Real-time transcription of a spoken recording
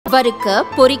வறுக்க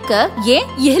பொரிக்க ஏன்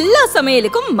எல்லா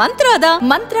சமையலுக்கும் மந்த்ரா தான்.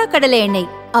 மந்த்ரா கடலை எண்ணெய்,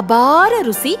 அபார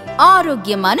ருசி,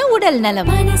 ஆரோக்கியமான உடல்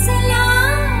நலம்.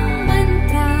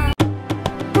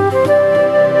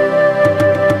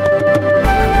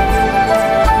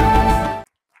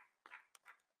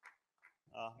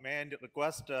 May I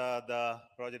request the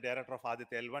project director of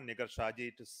Aditya L1, Nigar Shaji,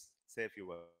 to say a few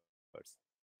words.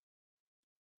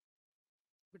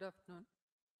 Good afternoon.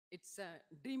 It's a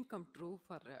dream come true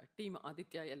for team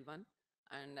Aditya L1,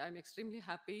 and I'm extremely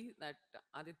happy that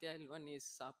Aditya L1 is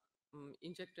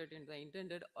injected in the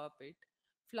intended orbit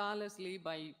flawlessly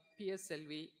by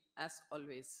PSLV as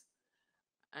always.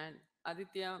 And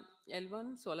Aditya L1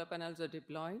 solar panels are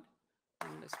deployed,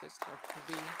 and the spacecraft will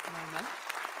be normal.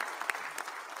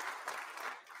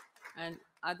 And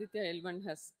Aditya L1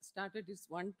 has started its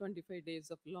 125 days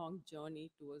of long journey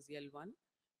towards L1.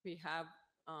 We have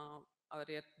our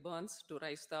Earth burns to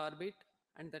rise the orbit,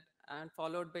 and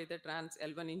followed by the trans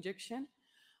L1 injection,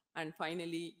 and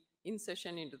finally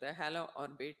insertion into the halo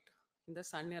orbit in the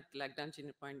Sun Earth Lagrange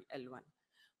point L1.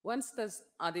 Once this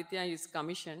Aditya is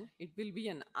commissioned, it will be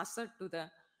an asset to the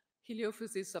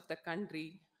heliophysics of the country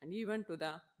and even to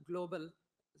the global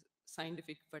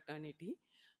scientific fraternity.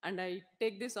 And I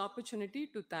take this opportunity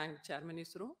to thank Chairman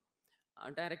ISRO,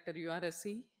 Director URSC,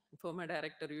 former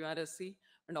Director URSC,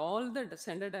 and all the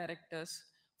center directors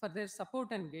for their support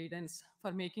and guidance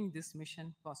for making this mission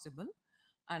possible.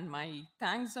 And my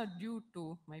thanks are due to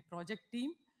my project team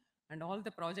and all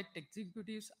the project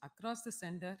executives across the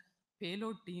center,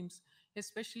 payload teams,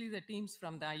 especially the teams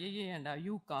from the IAA and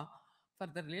IUCA, for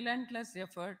the relentless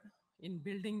effort in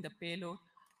building the payload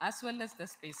as well as the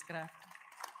spacecraft.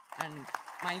 And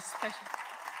my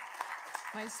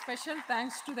special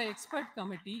thanks to the expert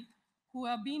committee who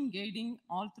have been guiding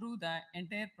all through the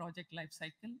entire project life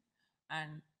cycle.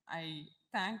 And I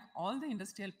thank all the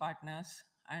industrial partners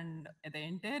and the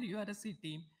entire URSC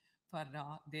team for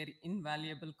their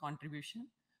invaluable contribution.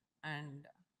 And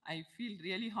I feel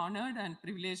really honored and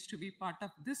privileged to be part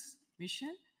of this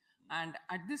mission. And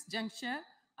at this juncture,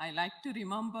 I would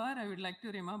like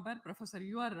to remember Professor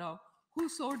U.R. Rao, who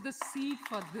sowed the seed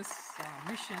for this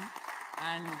mission,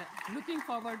 and looking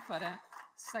forward for a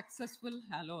successful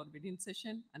halo orbit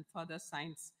insertion and further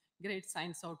great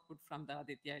science output from the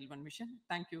Aditya L1 mission.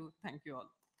 Thank you all.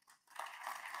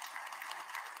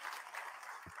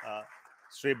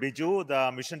 Sri Biju, the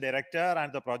mission director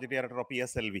and the project director of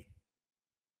PSLV.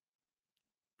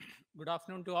 Good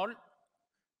afternoon to all.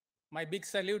 My big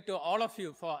salute to all of you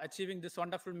for achieving this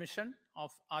wonderful mission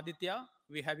of Aditya.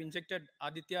 We have injected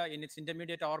Aditya in its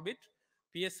intermediate orbit.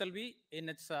 PSLV in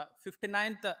its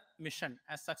 59th mission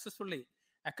has successfully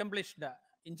accomplished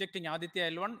injecting Aditya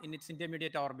L1 in its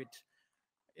intermediate orbit.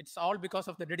 It's all because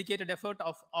of the dedicated effort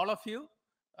of all of you.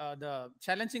 The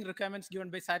challenging requirements given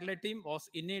by satellite team was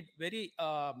indeed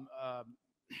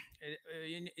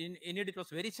it was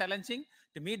very challenging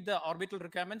to meet the orbital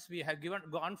requirements. We have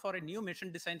gone for a new mission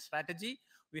design strategy.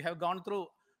 We have gone through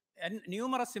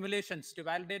numerous simulations to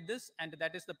validate this, and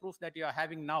that is the proof that you are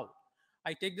having now.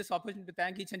 I take this opportunity to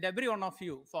thank each and every one of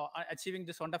you for achieving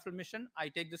this wonderful mission. I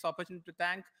take this opportunity to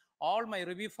thank all my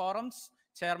review forums,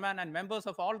 chairman and members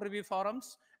of all review forums,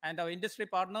 and our industry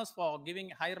partners for giving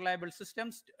high reliable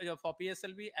systems for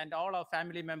PSLV, and all our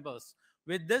family members.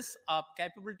 With this, our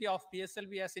capability of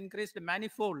PSLV has increased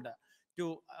manifold to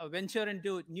venture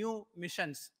into new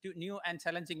missions, to new and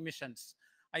challenging missions.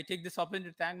 I take this opportunity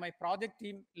to thank my project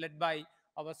team led by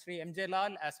our Sri M.J.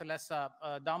 Lal, as well as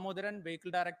Damodaran,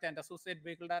 Vehicle Director and Associate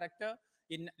Vehicle Director,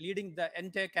 in leading the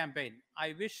entire campaign.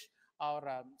 I wish our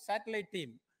satellite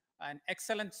team an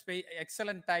excellent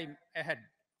time ahead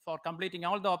for completing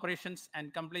all the operations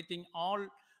and completing all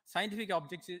scientific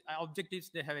objectives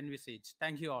they have envisaged.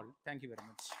 Thank you all. Thank you very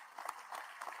much.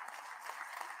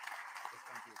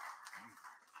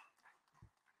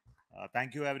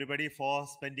 Thank you everybody for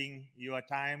spending your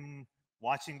time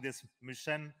watching this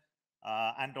mission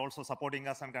and also supporting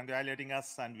us and congratulating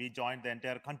us. And we joined the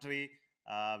entire country.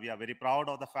 We are very proud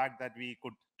of the fact that we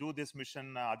could do this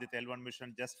mission, Aditya L1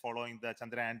 mission, just following the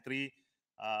Chandrayaan 3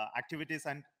 activities.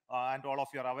 And all of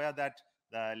you are aware that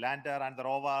the lander and the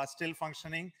rover are still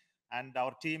functioning, and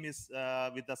our team is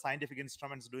with the scientific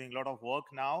instruments doing a lot of work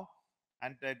now.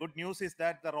 And the good news is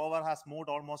that the rover has moved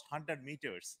almost 100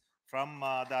 meters from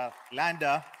the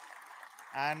lander,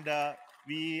 and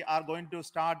we are going to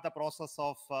start the process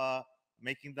of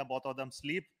making both of them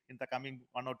sleep in the coming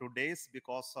 1 or 2 days,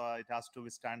 because it has to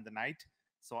withstand the night.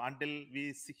 So until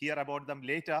we hear about them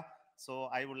later, so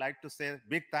I would like to say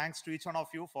big thanks to each one of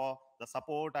you for the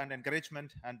support and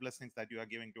encouragement and blessings that you are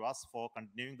giving to us for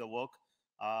continuing the work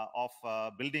of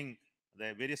building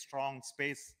the very strong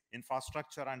space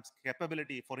infrastructure and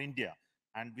capability for India,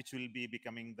 and which will be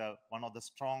becoming one of the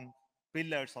strong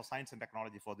pillars of science and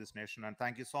technology for this nation. And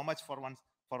thank you so much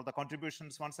for the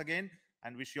contributions once again,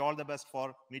 and wish you all the best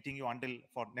for meeting you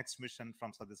for next mission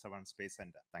from Satish Dhawan Space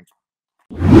Center. Thank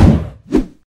you.